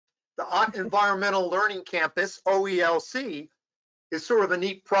The Ott Environmental Learning Campus, OELC, is sort of a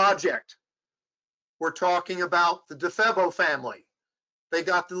neat project. We're talking about the DiFebo family. They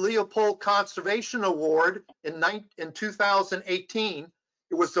got the Leopold Conservation Award in 2018.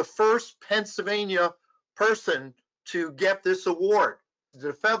 It was the first Pennsylvania person to get this award.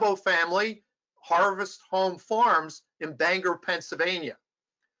 The DiFebo family Harvest Home Farms in Bangor, Pennsylvania.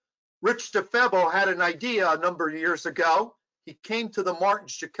 Rich DiFebo had an idea a number of years ago. He came to the Martin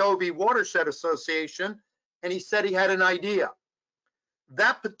Jacoby Watershed Association and he said he had an idea.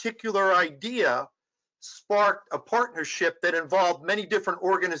 That particular idea sparked a partnership that involved many different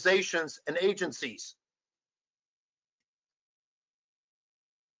organizations and agencies.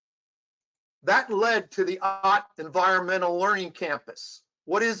 That led to the Ott Environmental Learning Campus.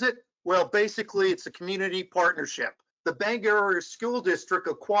 What is it? Well, basically, it's a community partnership. The Bangor Area School District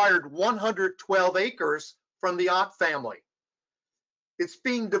acquired 112 acres from the Ott family. It's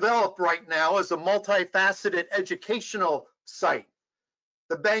being developed right now as a multifaceted educational site.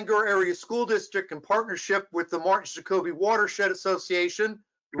 The Bangor Area School District, in partnership with the Martin Jacoby Watershed Association,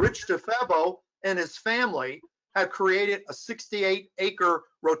 Rich DiFebo and his family have created a 68-acre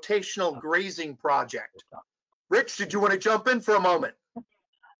rotational grazing project. Rich, did you want to jump in for a moment?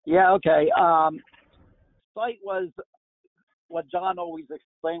 Yeah, okay. Site was what John always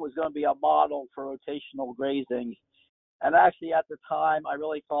explained was going to be a model for rotational grazing. And actually at the time, I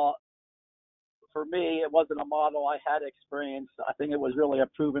really thought, for me, it wasn't a model I had experienced. I think it was really a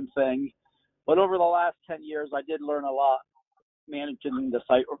proven thing. But over the last 10 years, I did learn a lot managing the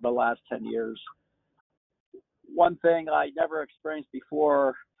site over the last 10 years. One thing I never experienced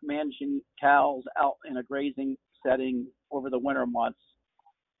before, managing cows out in a grazing setting over the winter months.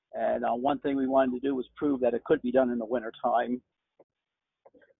 And one thing we wanted to do was prove that it could be done in the winter time.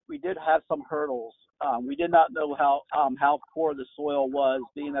 We did have some hurdles. We did not know how poor the soil was,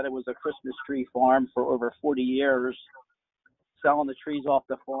 being that it was a Christmas tree farm for over 40 years, selling the trees off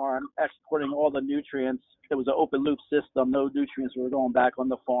the farm, exporting all the nutrients. It was an open loop system. No nutrients were going back on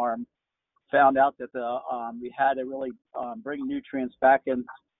the farm. Found out that we had to really bring nutrients back in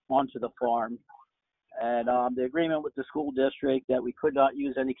onto the farm. And the agreement with the school district that we could not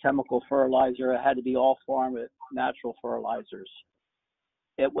use any chemical fertilizer. It had to be all farm with natural fertilizers.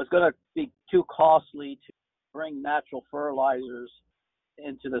 It was going to be too costly to bring natural fertilizers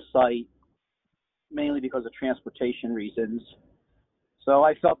into the site, mainly because of transportation reasons. So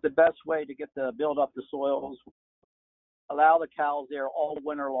I felt the best way to build up the soils, allow the cows there all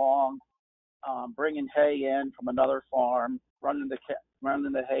winter long, bringing hay in from another farm, running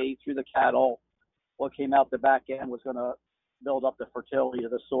the hay through the cattle. What came out the back end was going to build up the fertility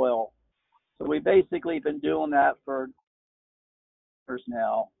of the soil. So we've basically been doing that for years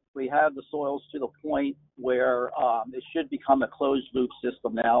now. We have the soils to the point where it should become a closed loop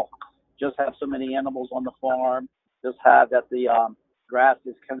system now. Just have so many animals on the farm, just have that the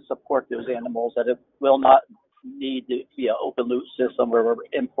grasses can support those animals, that it will not need to be an open loop system where we're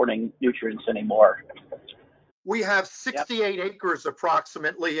importing nutrients anymore. We have 68 acres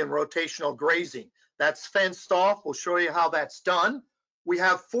approximately in rotational grazing. That's fenced off. We'll show you how that's done. We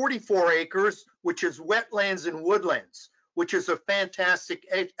have 44 acres, which is wetlands and woodlands, which is a fantastic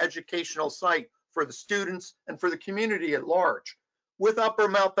educational site for the students and for the community at large. With Upper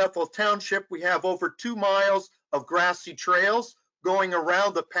Mount Bethel Township, we have over 2 miles of grassy trails going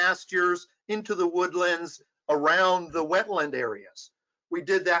around the pastures into the woodlands around the wetland areas. We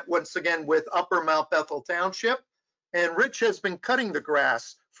did that once again with Upper Mount Bethel Township, and Rich has been cutting the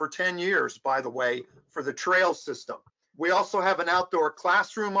grass for 10 years, by the way, for the trail system. We also have an outdoor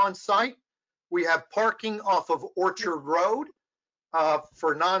classroom on site. We have parking off of Orchard Road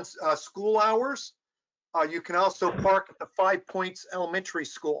for non-school hours. You can also park at the 5 Points Elementary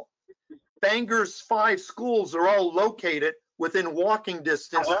School. Bangor's 5 schools are all located within walking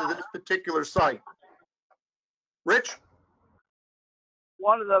distance to this particular site. Rich?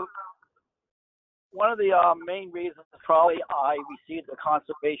 One of the main reasons probably I received the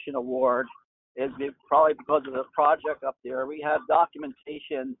conservation award is probably because of the project up there. We have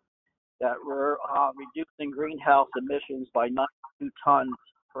documentation that we're reducing greenhouse emissions by 92 tons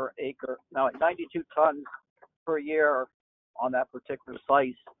per acre. Now, 92 tons per year on that particular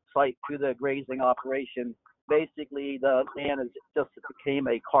site through the grazing operation. Basically, the land just became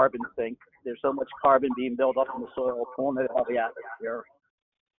a carbon sink. There's so much carbon being built up in the soil, pulling it out of the atmosphere.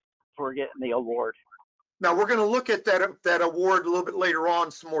 For getting the award. Now we're going to look at that award a little bit later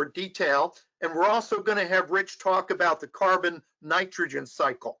on, some more detail, and we're also going to have Rich talk about the carbon nitrogen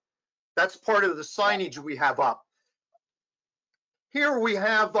cycle. That's part of the signage we have up. Here we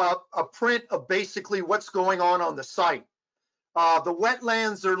have a print of basically what's going on the site. The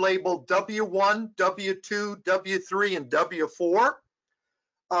wetlands are labeled W1, W2, W3, and W4.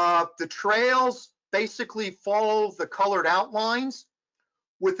 The trails basically follow the colored outlines.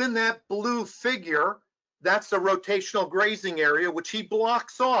 Within that blue figure, that's a rotational grazing area, which he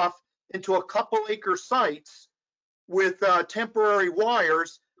blocks off into a couple acre sites with temporary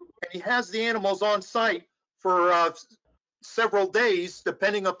wires, and he has the animals on site for several days,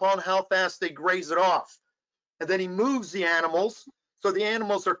 depending upon how fast they graze it off. And then he moves the animals, so the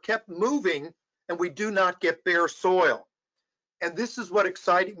animals are kept moving and we do not get bare soil. And this is what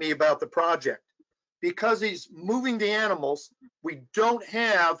excited me about the project. Because he's moving the animals, we don't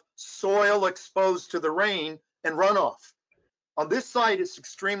have soil exposed to the rain and runoff. On this site, it's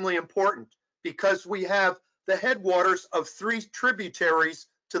extremely important because we have the headwaters of 3 tributaries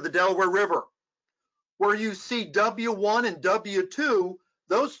to the Delaware River. Where you see W1 and W2,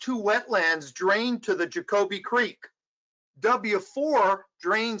 those 2 wetlands drain to the Jacoby Creek. W4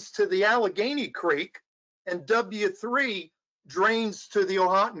 drains to the Allegheny Creek, and W3 drains to the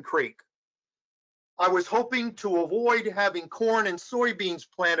Ohotton Creek. I was hoping to avoid having corn and soybeans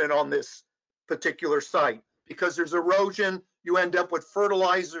planted on this particular site because there's erosion. You end up with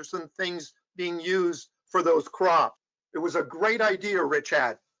fertilizers and things being used for those crops. It was a great idea Rich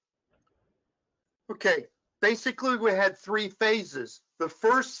had. Okay, basically we had 3 phases. The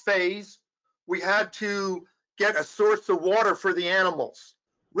first phase, we had to get a source of water for the animals.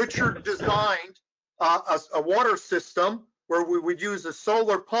 Richard designed a water system where we would use a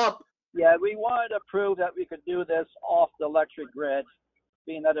solar pump. Yeah, we wanted to prove that we could do this off the electric grid,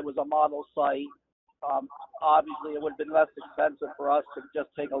 being that it was a model site. Obviously, it would have been less expensive for us to just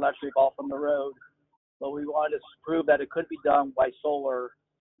take electric off from the road, but we wanted to prove that it could be done by solar.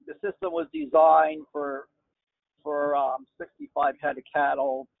 The system was designed for 65 head of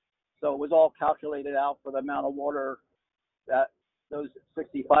cattle, so it was all calculated out for the amount of water that those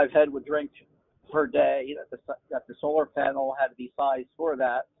 65 head would drink per day, that the solar panel had to be sized for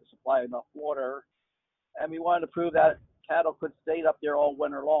that to supply enough water. And we wanted to prove that cattle could stay up there all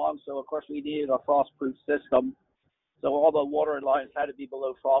winter long, so of course we needed a frost-proof system. So all the water lines had to be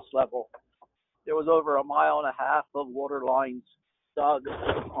below frost level. There was over 1.5 miles of water lines dug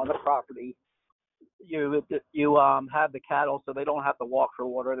on the property. You have the cattle so they don't have to walk for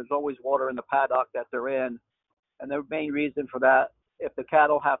water. There's always water in the paddock that they're in. And the main reason for that, if the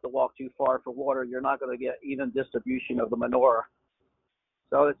cattle have to walk too far for water, you're not going to get even distribution of the manure.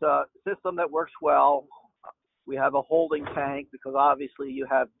 So it's a system that works well. We have a holding tank because obviously you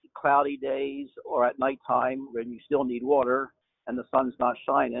have cloudy days or at nighttime when you still need water and the sun's not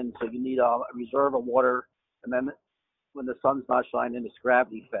shining. So you need a reserve of water. And then when the sun's not shining, it's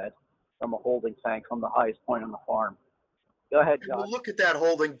gravity fed from a holding tank from the highest point on the farm. Go ahead, John. Well, look at that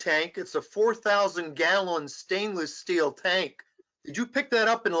holding tank. It's a 4,000 gallon stainless steel tank. Did you pick that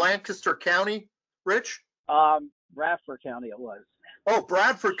up in Lancaster County, Rich? Bradford County it was. Oh,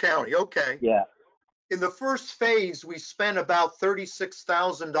 Bradford County. Okay. Yeah. In the first phase, we spent about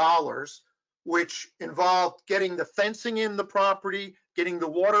 $36,000, which involved getting the fencing in the property, getting the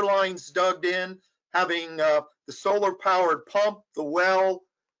water lines dug in, having the solar powered pump, the well,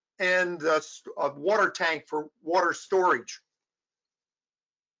 and a water tank for water storage.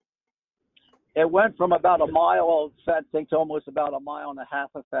 It went from about 1 mile of fencing to almost about 1.5 miles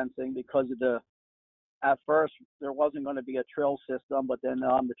of fencing because of at first there wasn't going to be a trail system, but then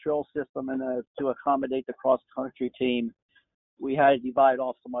the trail system and to accommodate the cross-country team, we had to divide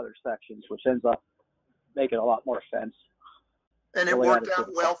off some other sections, which ends up making a lot more sense. And it worked out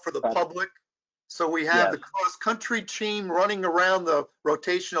well for the public. So we have the cross-country team running around the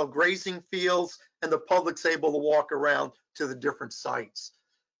rotational grazing fields, and the public's able to walk around to the different sites.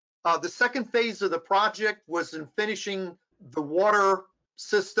 The second phase of the project was in finishing the water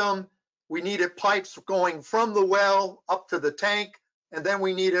system. We needed pipes going from the well up to the tank, and then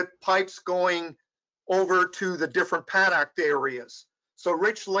we needed pipes going over to the different paddock areas. So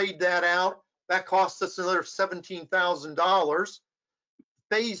Rich laid that out. That cost us another $17,000.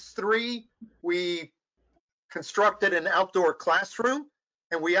 Phase 3, we constructed an outdoor classroom,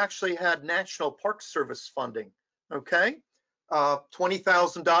 and we actually had National Park Service funding, okay?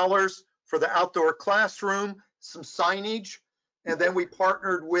 $20,000 for the outdoor classroom, some signage, and then we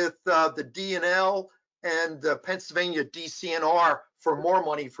partnered with the DNL and the Pennsylvania DCNR for more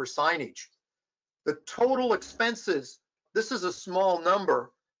money for signage. The total expenses, this is a small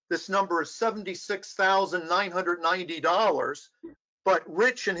number. This number is $76,990, but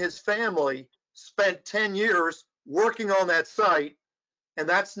Rich and his family spent 10 years working on that site, and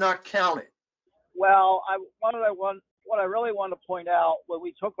that's not counted. Well, what I really want to point out, when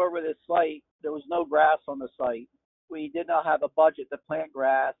we took over this site, there was no grass on the site. we did not have a budget to plant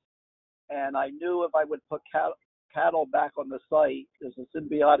grass, and I knew if I would put cattle back on the site, there's a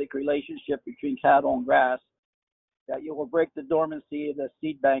symbiotic relationship between cattle and grass, that you will break the dormancy of the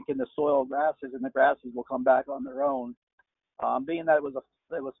seed bank in the soil grasses, and the grasses will come back on their own. Being that it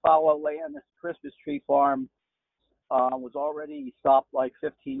was fallow land, this Christmas tree farm was already stopped like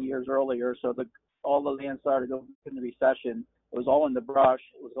 15 years earlier, so all the land started to go into recession. It was all in the brush.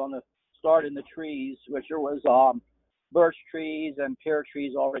 It was on the start in the trees, which there was birch trees and pear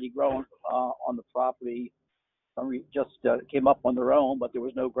trees already growing on the property. Some just came up on their own, but there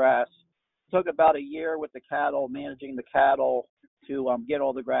was no grass. It took about a year with the cattle, managing the cattle, to get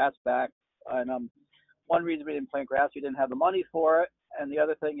all the grass back. And one reason we didn't plant grass, we didn't have the money for it. And the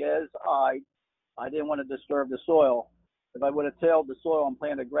other thing is, I didn't want to disturb the soil. If I would have tilled the soil and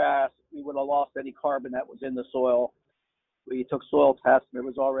planted grass, we would have lost any carbon that was in the soil. We took soil tests, and there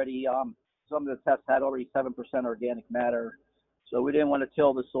was already, some of the tests had already 7% organic matter. So we didn't want to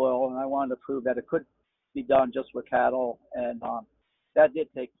till the soil, and I wanted to prove that it could be done just with cattle. And that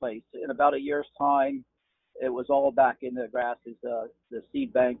did take place. In about a year's time, it was all back in the grasses. The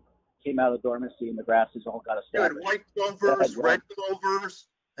seed bank came out of dormancy, and the grasses all got established. You had white clovers, red clovers,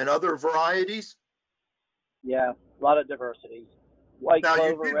 and other varieties? Yeah, a lot of diversity. White now,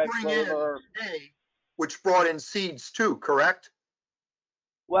 clover, you did red bring clover. in hay, which brought in seeds too, correct?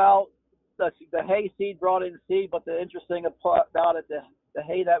 Well, the hay seed brought in seed, but the interesting about it, the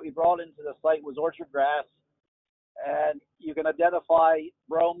hay that we brought into the site was orchard grass. And you can identify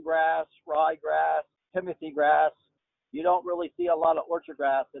brome grass, ryegrass, timothy grass. You don't really see a lot of orchard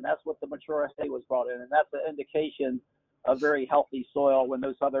grass, and that's what the mature hay was brought in. And that's an indication of very healthy soil when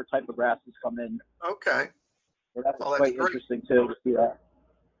those other type of grasses come in. Okay. So that's Well, quite that's great. interesting too to see that.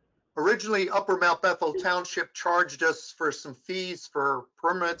 Originally, Upper Mount Bethel Township charged us for some fees for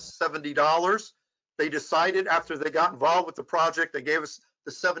permits, $70. They decided after they got involved with the project, they gave us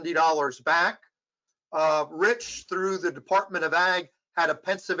the $70 back. Rich, through the Department of Ag, had a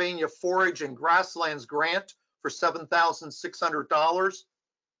Pennsylvania Forage and Grasslands grant for $7,600.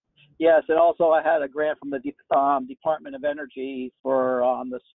 Yes, and also I had a grant from the Department of Energy for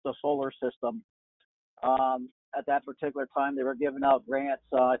the solar system. At that particular time, they were giving out grants.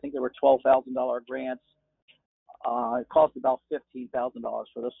 I think there were $12,000 grants. It cost about $15,000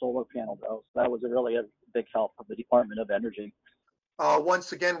 for the solar panel, though. So that was really a big help of the Department of Energy.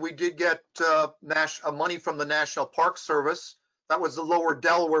 Once again, we did get money from the National Park Service. That was the Lower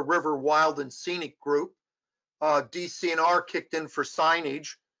Delaware River Wild and Scenic Group. DCNR kicked in for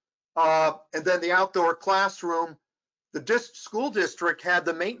signage. And then the outdoor classroom, the school district had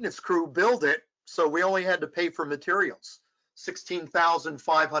the maintenance crew build it, so we only had to pay for materials,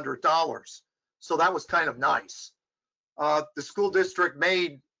 $16,500. So that was kind of nice. The school district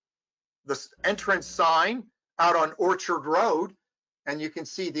made the entrance sign out on Orchard Road, and you can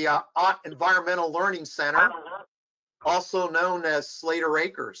see the Ott Environmental Learning Center, also known as Slater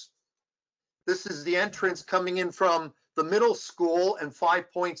Acres. This is the entrance coming in from the middle school and 5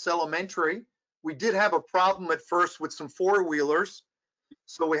 Points Elementary. We did have a problem at first with some four-wheelers,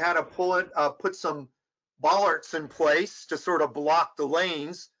 so we had to put some bollards in place to sort of block the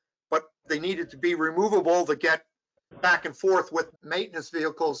lanes, but they needed to be removable to get back and forth with maintenance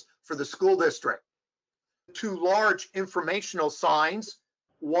vehicles for the school district. Two large informational signs.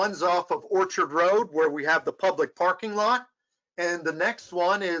 One's off of Orchard Road where we have the public parking lot, and the next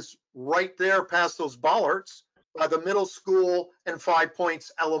one is right there past those bollards by the middle school and 5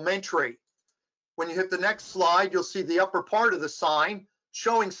 Points Elementary. When you hit the next slide, you'll see the upper part of the sign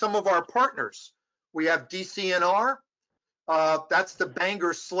showing some of our partners. We have DCNR, that's the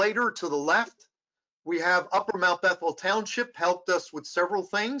Bangor Slater to the left. We have Upper Mount Bethel Township helped us with several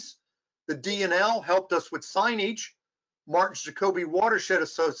things. The D&L helped us with signage. Martin Jacoby Watershed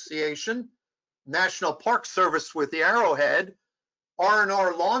Association, National Park Service with the Arrowhead,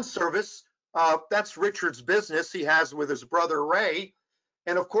 R&R Lawn Service, that's Richard's business he has with his brother Ray.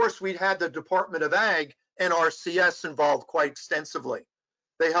 And of course, we had the Department of Ag, NRCS, involved quite extensively.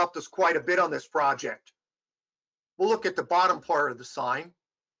 They helped us quite a bit on this project. We'll look at the bottom part of the sign.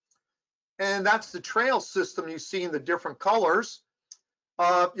 And that's the trail system you see in the different colors.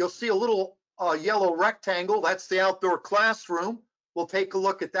 You'll see a little yellow rectangle. That's the outdoor classroom. We'll take a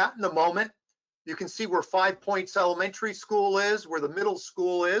look at that in a moment. You can see where 5 Points Elementary School is, where the middle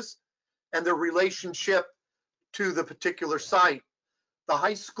school is, and the relationship to the particular site. The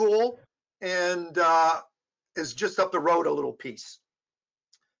high school and is just up the road a little piece.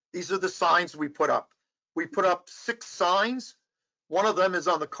 These are the signs we put up. We put up 6 signs. One of them is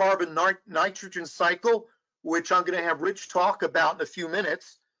on the carbon nitrogen cycle, which I'm going to have Rich talk about in a few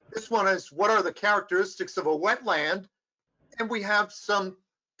minutes. This one is what are the characteristics of a wetland? And we have some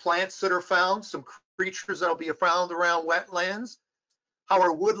plants that are found, some creatures that will be found around wetlands. How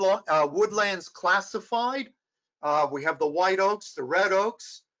are woodlands classified? We have the white oaks, the red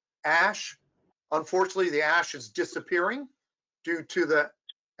oaks, ash. Unfortunately, the ash is disappearing due to the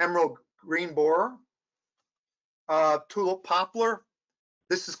emerald green borer. Tulip poplar.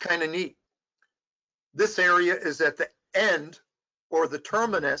 This is kind of neat. This area is at the end or the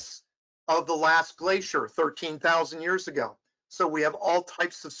terminus of the last glacier 13,000 years ago. So we have all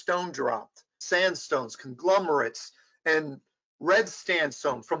types of stone dropped, sandstones, conglomerates, and red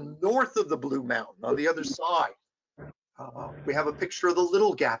sandstone from north of the Blue Mountain on the other side. We have a picture of the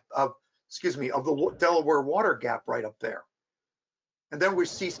Little Gap of the Delaware Water Gap right up there. And then we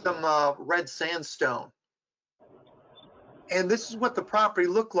see some red sandstone. And this is what the property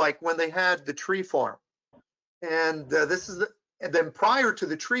looked like when they had the tree farm. And and then prior to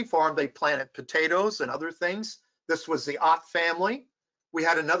the tree farm, they planted potatoes and other things. This was the Ott family. We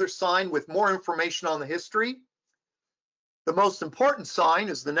had another sign with more information on the history. The most important sign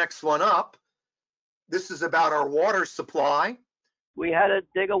is the next one up. This is about our water supply. We had to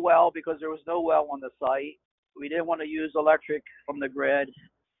dig a well because there was no well on the site. We didn't want to use electric from the grid,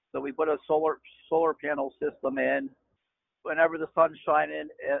 so we put a solar panel system in. Whenever the sun's shining,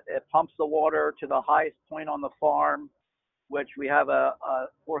 it pumps the water to the highest point on the farm, which we have a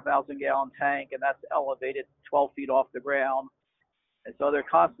 4,000-gallon tank, and that's elevated 12 feet off the ground. And so they're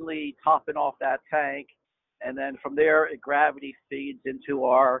constantly topping off that tank, and then from there, gravity feeds into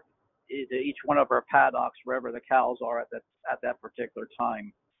each one of our paddocks, wherever the cows are at that particular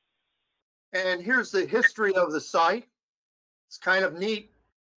time. And here's the history of the site. It's kind of neat.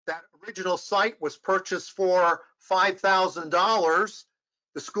 That original site was purchased for $5,000.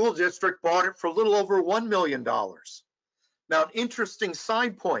 The school district bought it for a little over $1 million. Now, an interesting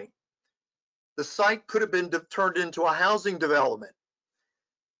side point, the site could have been turned into a housing development.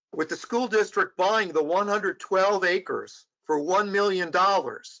 With the school district buying the 112 acres for $1 million,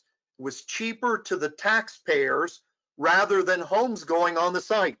 it was cheaper to the taxpayers rather than homes going on the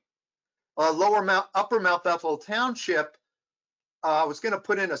site. Upper Mount Bethel Township was going to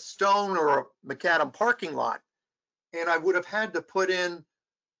put in a stone or a macadam parking lot, and I would have had to put in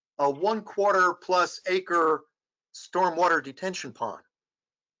a 1/4+ acre stormwater detention pond.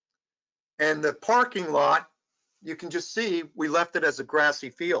 And the parking lot, you can just see we left it as a grassy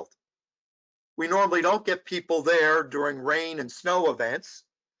field. We normally don't get people there during rain and snow events,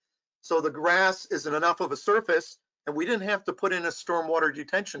 so the grass isn't enough of a surface, and we didn't have to put in a stormwater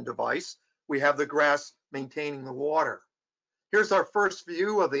detention device. We have the grass maintaining the water. Here's our first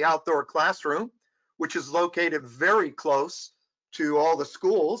view of the outdoor classroom, which is located very close to all the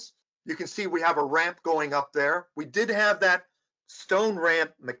schools. You can see we have a ramp going up there. We did have that stone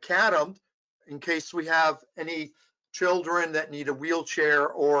ramp macadam in case we have any children that need a wheelchair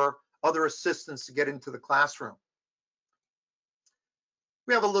or other assistance to get into the classroom.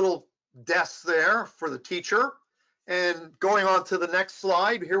 We have a little desk there for the teacher. And going on to the next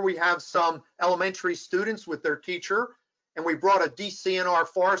slide, here we have some elementary students with their teacher. And we brought a DCNR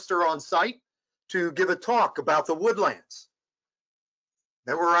forester on site to give a talk about the woodlands.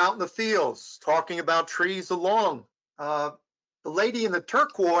 Then we're out in the fields talking about trees along. The lady in the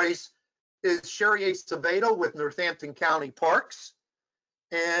turquoise is Sherry Acevedo with Northampton County Parks,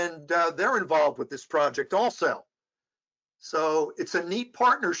 and they're involved with this project also. So it's a neat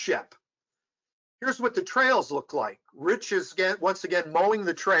partnership. Here's what the trails look like. Rich is once again mowing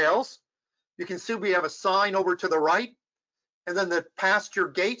the trails. You can see we have a sign over to the right. And then the pasture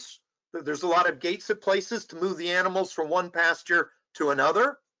gates, there's a lot of gates at places to move the animals from one pasture to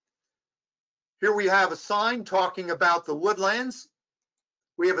another. Here we have a sign talking about the woodlands.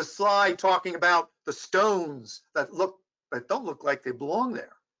 We have a slide talking about the stones that don't look like they belong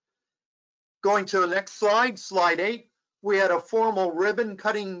there. Going to the next slide, slide 8, we had a formal ribbon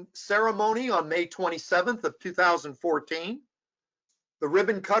cutting ceremony on May 27th of 2014. The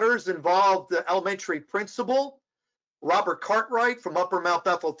ribbon cutters involved the elementary principal, Robert Cartwright from Upper Mount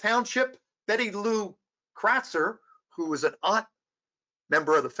Bethel Township, Betty Lou Kratzer, who was an aunt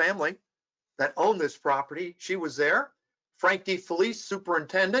member of the family that owned this property. She was there. Frank DeFelice,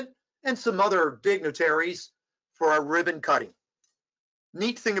 superintendent, and some other dignitaries for our ribbon cutting.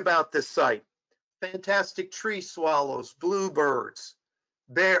 Neat thing about this site, fantastic tree swallows, bluebirds,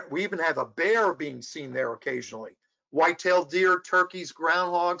 bear. We even have a bear being seen there occasionally. White-tailed deer, turkeys,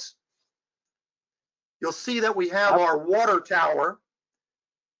 groundhogs. You'll see that we have our water tower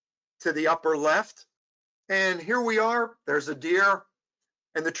to the upper left. And here we are, there's a deer.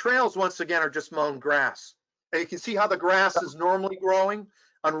 And the trails, once again, are just mown grass. And you can see how the grass is normally growing.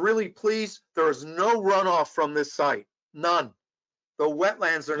 I'm really pleased there is no runoff from this site, none. The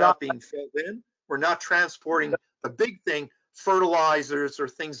wetlands are John, not being filled in. We're not transporting the big thing, fertilizers or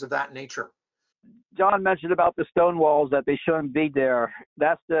things of that nature. John mentioned about the stone walls that they shouldn't be there.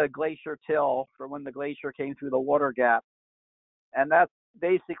 That's the glacier till for when the glacier came through the water gap. And that's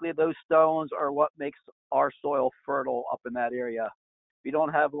basically those stones are what makes our soil fertile up in that area. We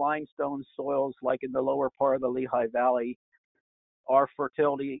don't have limestone soils like in the lower part of the Lehigh Valley. Our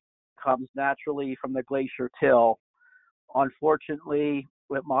fertility comes naturally from the glacier till. Unfortunately,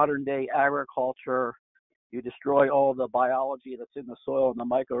 with modern day agriculture, you destroy all the biology that's in the soil and the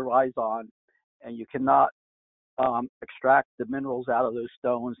mycorrhizon, and you cannot extract the minerals out of those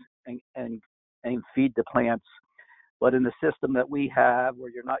stones and feed the plants. But in the system that we have, where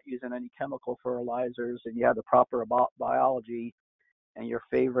you're not using any chemical fertilizers and you have the proper biology and you're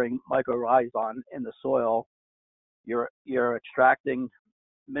favoring mycorrhizon in the soil, you're extracting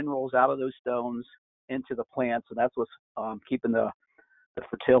minerals out of those stones into the plants, and that's what's keeping the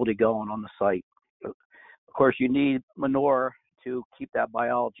fertility going on the site. Of course, you need manure to keep that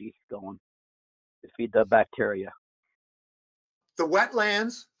biology going, to feed the bacteria. The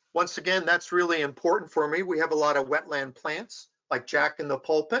wetlands, once again, that's really important for me. We have a lot of wetland plants like Jack in the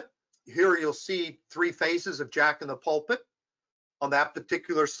Pulpit. Here you'll see 3 phases of Jack in the Pulpit on that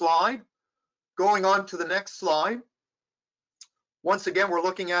particular slide. Going on to the next slide. Once again, we're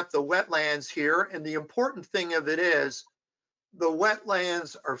looking at the wetlands here, and the important thing of it is the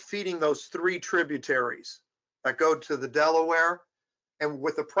wetlands are feeding those 3 tributaries that go to the Delaware. And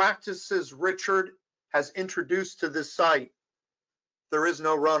with the practices Richard has introduced to this site, there is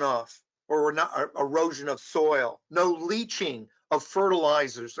no runoff or not erosion of soil, no leaching of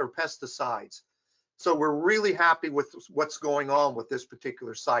fertilizers or pesticides. So we're really happy with what's going on with this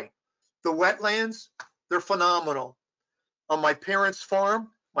particular site. The wetlands, they're phenomenal. On my parents' farm,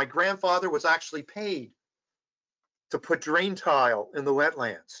 my grandfather was actually paid to put drain tile in the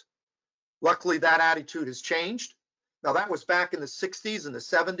wetlands. Luckily, that attitude has changed. Now, that was back in the 60s and the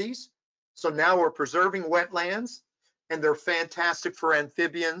 70s. So now we're preserving wetlands, and they're fantastic for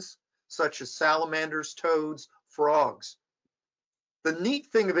amphibians such as salamanders, toads, frogs. The neat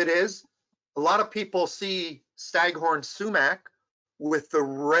thing of it is, a lot of people see staghorn sumac with the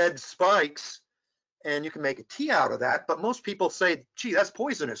red spikes, and you can make a tea out of that, but most people say, gee, that's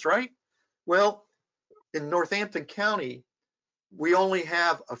poisonous, right? Well, in Northampton County, we only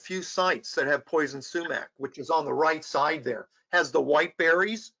have a few sites that have poison sumac, which is on the right side there. Has the white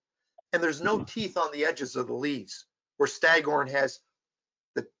berries, and there's no teeth on the edges of the leaves, where staghorn has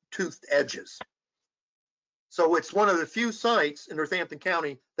the toothed edges. So it's one of the few sites in Northampton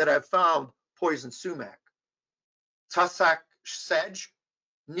County that have found poison sumac. Tussock sedge,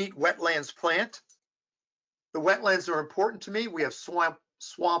 neat wetlands plant. The wetlands are important to me. We have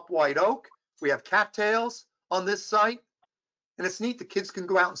swamp white oak. We have cattails on this site. And it's neat the kids can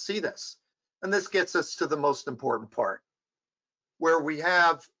go out and see this. And this gets us to the most important part, where we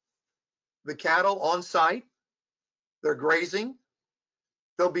have the cattle on site. They're grazing.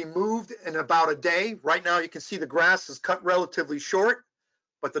 They'll be moved in about a day. Right now, you can see the grass is cut relatively short.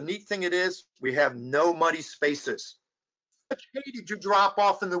 But the neat thing it is, we have no muddy spaces. How much hay did you drop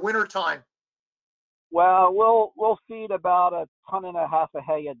off in the wintertime? Well, we'll feed about 1.5 tons of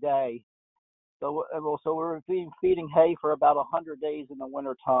hay a day. So we're feeding hay for about 100 days in the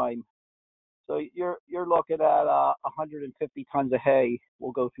wintertime. So you're looking at 150 tons of hay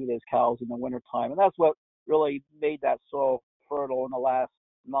will go through those cows in the wintertime. And that's what really made that soil fertile in the last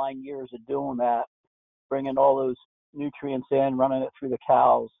 9 years of doing that, bringing all those nutrients in, running it through the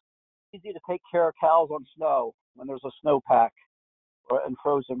cows. It's easy to take care of cows on snow when there's a snowpack and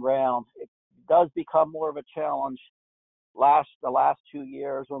frozen ground. It does become more of a challenge the last 2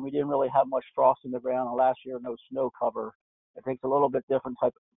 years when we didn't really have much frost in the ground, and last year no snow cover. It takes a little bit different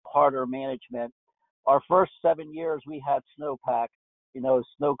type of harder management. Our first 7 years we had snowpack,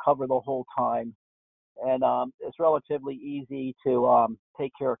 snow cover the whole time, and it's relatively easy to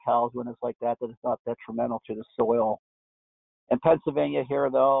take care of cows when it's like that it's not detrimental to the soil. In Pennsylvania here,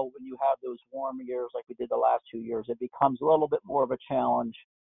 though, when you have those warm years like we did the last 2 years, it becomes a little bit more of a challenge.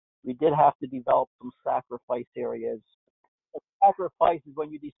 We did have to develop some sacrifice areas. Sacrifice is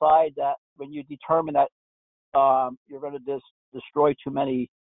when you determine that you're going to destroy too many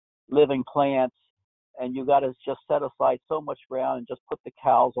living plants, and you got to just set aside so much ground and just put the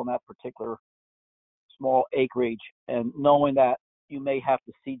cows on that particular small acreage, and knowing that you may have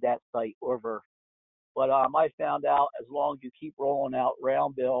to seed that site over. But I found out as long as you keep rolling out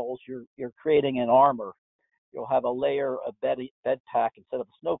round bills, you're creating an armor. You'll have a layer of bed pack instead of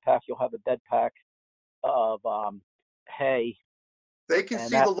a snowpack. You'll have a bed pack of hay. They can And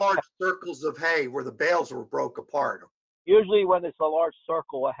see that the large circles of hay where the bales were broke apart. usually when it's a large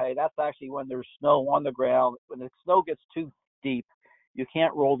circle of hay, that's actually when there's snow on the ground. When the snow gets too deep, you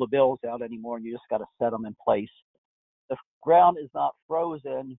can't roll the bills out anymore, and you just got to set them in place. If ground is not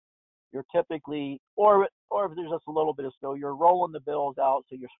frozen, you're typically, or if there's just a little bit of snow, you're rolling the bills out,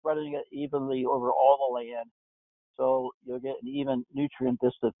 so you're spreading it evenly over all the land, so you'll get an even nutrient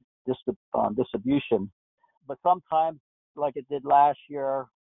distribution. But sometimes, like it did last year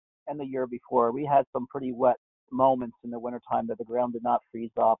and the year before, we had some pretty wet moments in the wintertime that the ground did not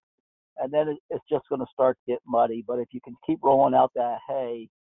freeze up. And then it's just going to start to get muddy. But if you can keep rolling out that hay,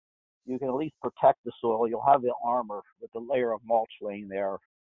 you can at least protect the soil. You'll have the armor with the layer of mulch laying there.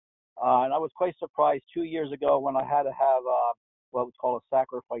 And I was quite surprised 2 years ago when I had to have what was called a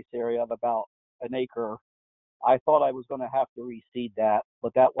sacrifice area of about an acre. I thought I was going to have to reseed that,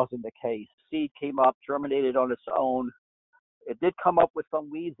 but that wasn't the case. Seed came up, germinated on its own. It did come up with some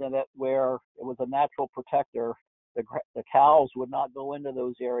weeds in it where it was a natural protector. The cows would not go into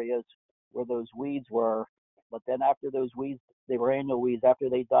those areas where those weeds were. But then after those weeds, they were annual weeds. After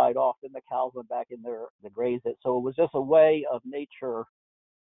they died off, then the cows went back in there to graze it. So it was just a way of nature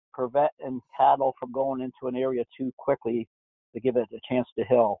preventing cattle from going into an area too quickly to give it a chance to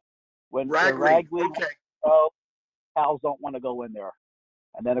heal. When the Ragweed, ragweed okay. cows don't want to go in there.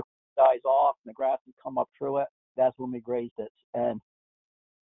 And then it dies off and the grass has come up through it. That's when we grazed it. And,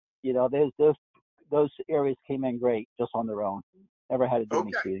 you know, those areas came in great just on their own. Never had to do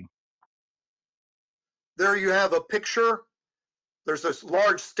any Okay. seeding. There you have a picture. There's this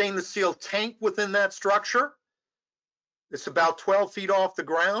large stainless steel tank within that structure. It's about 12 feet off the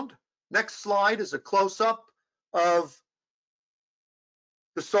ground. Next slide is a close-up of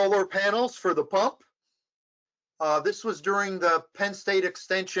the solar panels for the pump. This was during the Penn State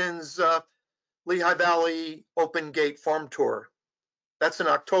Extension's Lehigh Valley Open Gate Farm Tour. That's in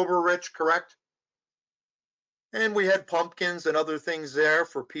October, Rich, correct? And we had pumpkins and other things there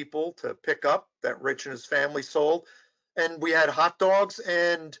for people to pick up that Rich and his family sold. And we had hot dogs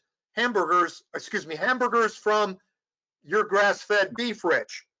and hamburgers from your grass-fed beef,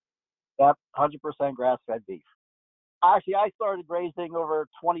 Rich. Yep, 100% grass-fed beef. Actually, I started grazing over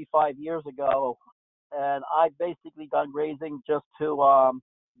 25 years ago, and I've basically done grazing just to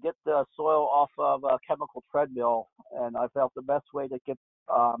get the soil off of a chemical treadmill. And I felt the best way to get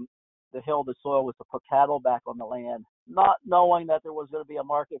the hill the soil was to put cattle back on the land, not knowing that there was going to be a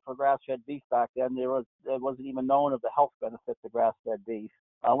market for grass-fed beef back then. It wasn't even known of the health benefits of grass-fed beef.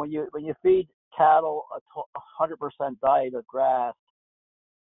 When you feed cattle a 100% diet of grass,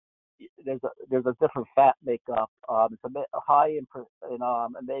 there's a different fat makeup. It's a high in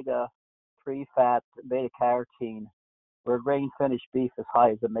omega-3 fats, beta carotene, where grain-finished beef is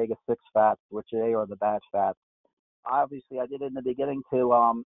high as omega-6 fats, which they are the bad fats. Obviously, I did it in the beginning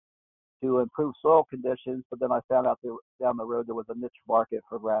to improve soil conditions, but then I found out down the road there was a niche market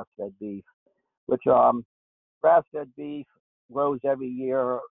for grass-fed beef, which grass-fed beef grows every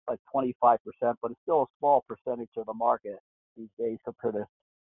year like 25%, but it's still a small percentage of the market these days compared to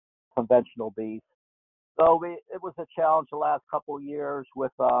conventional beef. So it was a challenge the last couple of years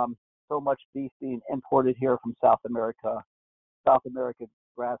with so much beef being imported here from South America. South American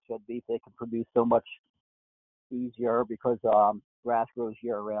grass-fed beef, they can produce so much easier because grass grows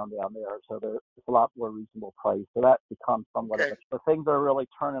year-round down there, so it's a lot more reasonable price. So that becomes somewhat of a, but things are really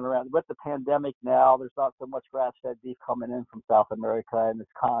turning around. With the pandemic now, there's not so much grass-fed beef coming in from South America, and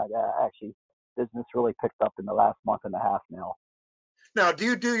it's kind of actually business really picked up in the last month and a half now. Now, do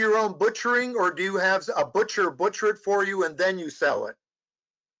you do your own butchering, or do you have a butcher it for you and then you sell it?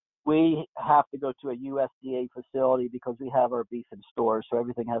 We have to go to a USDA facility because we have our beef in stores, so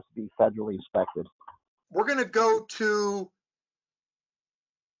everything has to be federally inspected. We're going to go to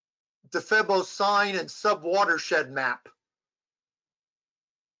DiFebo sign and sub-watershed map.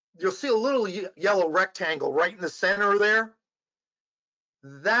 You'll see a little yellow rectangle right in the center there.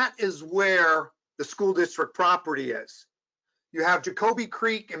 That is where the school district property is. You have Jacoby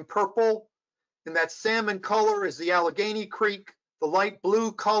Creek in purple, and that salmon color is the Allegheny Creek. The light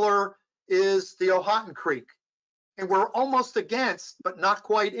blue color is the Ohiotan Creek. And we're almost against, but not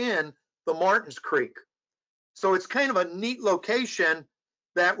quite in, the Martins Creek. So it's kind of a neat location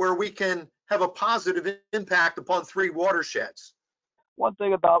where we can have a positive impact upon three watersheds. One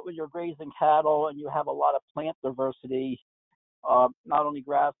thing about when you're grazing cattle and you have a lot of plant diversity, not only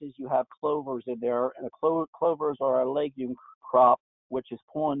grasses, you have clovers in there, and the clovers are a legume crop, which is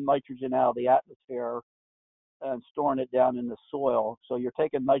pulling nitrogen out of the atmosphere and storing it down in the soil. So you're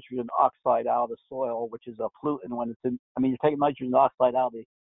taking nitrogen oxide out of the soil, which is a pollutant when it's in. I mean, you're taking nitrogen oxide out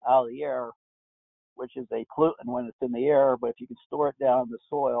of the air, which is a pollutant when it's in the air, but if you can store it down in the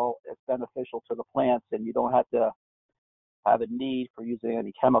soil, it's beneficial to the plants, and you don't have to have a need for using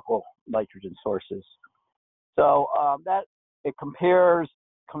any chemical nitrogen sources. So that it compares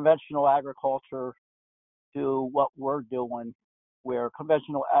conventional agriculture to what we're doing, where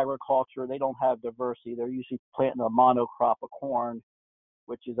conventional agriculture, they don't have diversity. They're usually planting a monocrop of corn,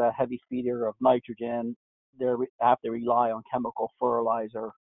 which is a heavy feeder of nitrogen. They have to rely on chemical fertilizer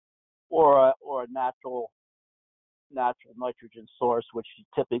or a natural nitrogen source, which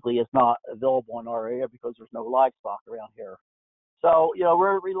typically is not available in our area because there's no livestock around here. So,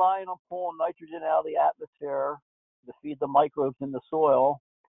 we're relying on pulling nitrogen out of the atmosphere to feed the microbes in the soil,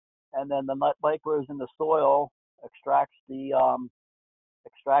 and then the microbes in the soil extracts the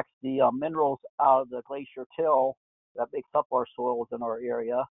minerals out of the glacier till that makes up our soils in our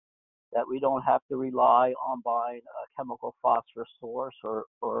area, that we don't have to rely on buying a chemical phosphorus source or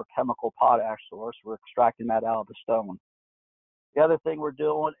a chemical potash source. We're extracting that out of the stone. The other thing we're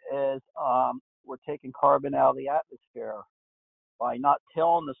doing is we're taking carbon out of the atmosphere by not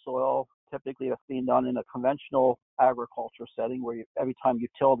tilling the soil. Typically, it's being done in a conventional agriculture setting where every time you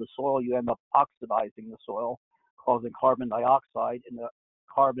till the soil, you end up oxidizing the soil, causing carbon dioxide, and the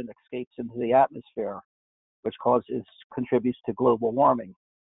carbon escapes into the atmosphere, which contributes to global warming.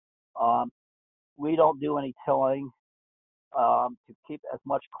 We don't do any tilling to keep as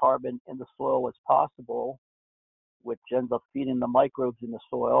much carbon in the soil as possible, which ends up feeding the microbes in the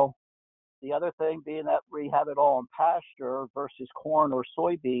soil. The other thing being that we have it all in pasture versus corn or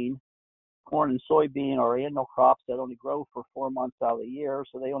soybean. Corn and soybean are annual crops that only grow for 4 months out of the year,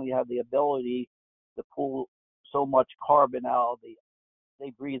 so they only have the ability to pull so much carbon out of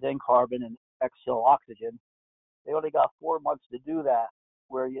they breathe in carbon and exhale oxygen. They only got 4 months to do that,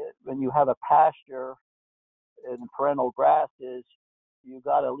 when you have a pasture and perennial grasses, you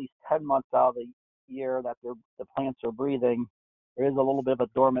got at least 10 months out of the year that the plants are breathing. There is a little bit of a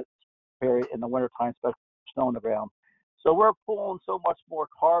dormant period in the wintertime, especially snow on the ground. So we're pulling so much more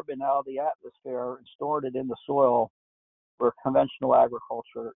carbon out of the atmosphere and storing it in the soil, where conventional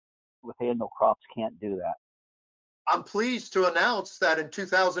agriculture with annual crops can't do that. I'm pleased to announce that in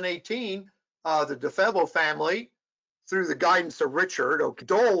 2018, the DiFebo family, through the guidance of Richard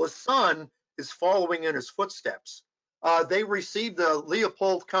Dole, his son, is following in his footsteps. They received the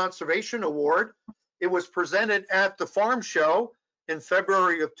Leopold Conservation Award. It was presented at the farm show in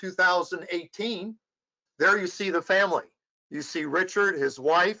February of 2018. There you see the family. You see Richard, his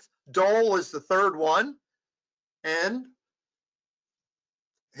wife. Dole is the third one, and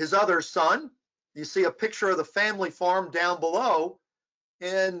his other son. You see a picture of the family farm down below,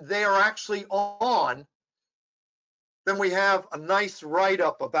 and they are actually on. Then we have a nice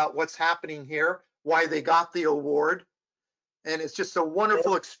write-up about what's happening here, why they got the award. And it's just a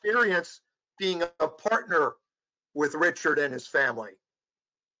wonderful experience being a partner with Richard and his family.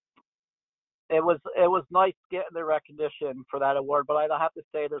 It was nice getting the recognition for that award, but I have to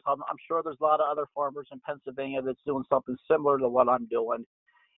say I'm sure there's a lot of other farmers in Pennsylvania that's doing something similar to what I'm doing.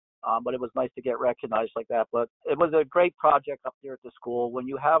 But it was nice to get recognized like that. But it was a great project up there at the school. When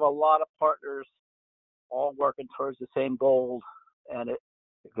you have a lot of partners all working towards the same goal, and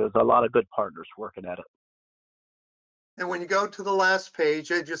there's a lot of good partners working at it. And when you go to the last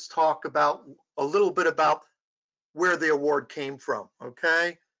page, I just talk about a little bit about where the award came from,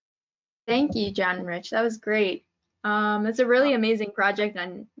 okay? Thank you, John and Rich. That was great. It's a really amazing project,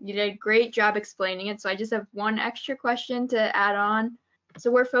 and you did a great job explaining it. So I just have one extra question to add on.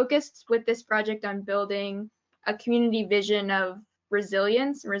 So we're focused with this project on building a community vision of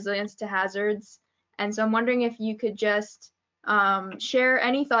resilience to hazards. And so I'm wondering if you could just share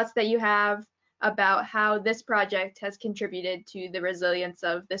any thoughts that you have about how this project has contributed to the resilience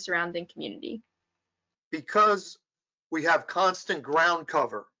of the surrounding community. Because we have constant ground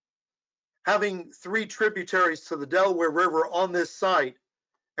cover, having 3 tributaries to the Delaware River on this site,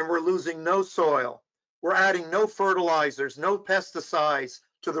 and we're losing no soil. We're adding no fertilizers, no pesticides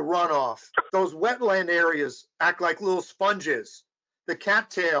to the runoff. Those wetland areas act like little sponges. The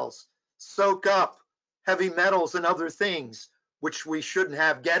cattails soak up heavy metals and other things, which we shouldn't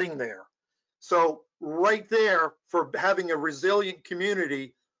have getting there. So right there, for having a resilient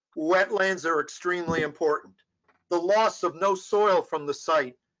community, wetlands are extremely important. The loss of no soil from the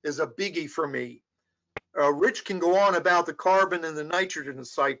site is a biggie for me. Rich can go on about the carbon and the nitrogen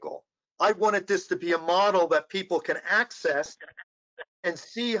cycle. I wanted this to be a model that people can access and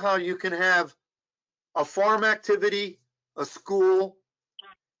see how you can have a farm activity, a school,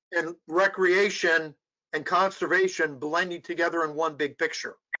 and recreation and conservation blending together in one big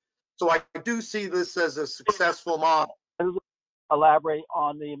picture. So I do see this as a successful model. elaborate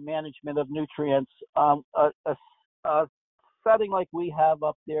on the management of nutrients. A setting like we have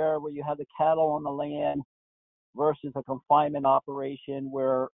up there, where you have the cattle on the land versus a confinement operation,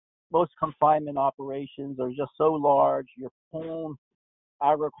 where most confinement operations are just so large, you're pulling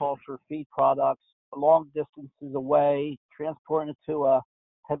agriculture feed products long distances away, transporting it to a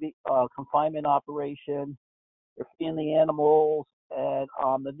heavy confinement operation. You're feeding the animals, and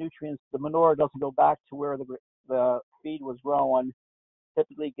the nutrients, the manure doesn't go back to where the feed was growing.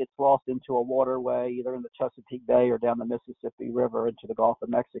 Typically gets lost into a waterway, either in the Chesapeake Bay or down the Mississippi River into the Gulf of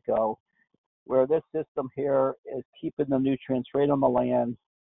Mexico, where this system here is keeping the nutrients right on the land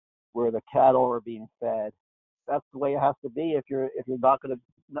where the cattle are being fed. That's the way it has to be if you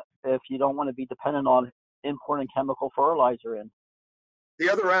don't want to be dependent on importing chemical fertilizer in. The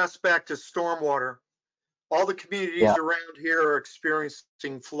other aspect is stormwater. All the communities around here are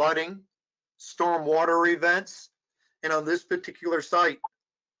experiencing flooding, stormwater events, and on this particular site,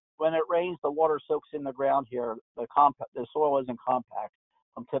 when it rains, the water soaks in the ground here. The soil isn't compact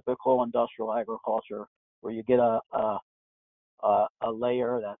from typical industrial agriculture, where you get a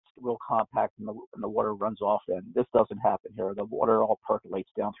layer that's real compact and the water runs off in. This doesn't happen here. The water all percolates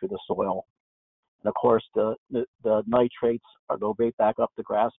down through the soil. And of course, the nitrates go right back up the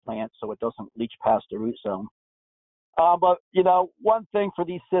grass plant, so it doesn't leach past the root zone. But, one thing for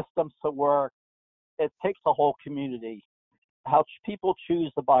these systems to work, it takes the whole community. How people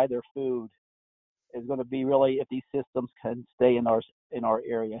choose to buy their food is going to be really if these systems can stay in our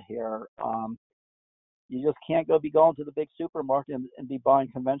area here. You just can't be going to the big supermarket and be buying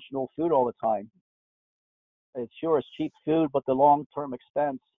conventional food all the time. It's cheap food, but the long-term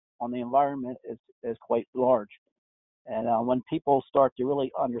expense on the environment is quite large. And when people start to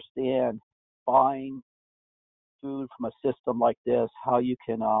really understand buying food from a system like this, how you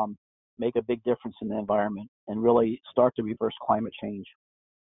can make a big difference in the environment and really start to reverse climate change.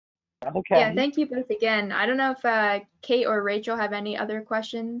 Okay. Yeah, thank you both again. I don't know if Kate or Rachel have any other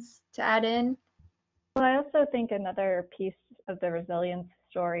questions to add in. Well, I also think another piece of the resilience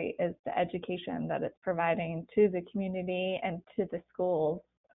story is the education that it's providing to the community and to the schools.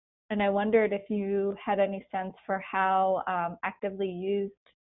 And I wondered if you had any sense for how actively used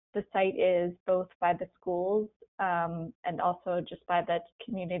the site is, both by the schools and also just by the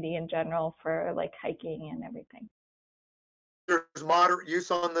community in general for like hiking and everything. There's moderate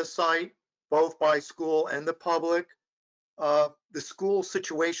use on this site, both by school and the public. The school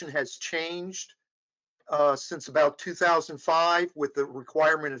situation has changed since about 2005 with the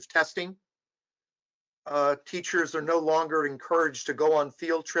requirement of testing. Teachers are no longer encouraged to go on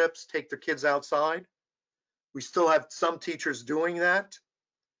field trips, take their kids outside. We still have some teachers doing that.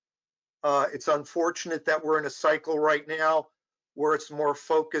 It's unfortunate that we're in a cycle right now where it's more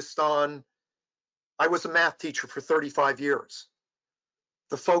focused on, I was a math teacher for 35 years.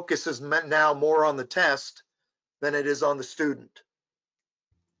 The focus is now more on the test than it is on the student.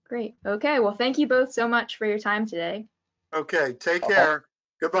 Great. Okay. Well, thank you both so much for your time today. Okay. Take care.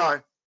 Goodbye.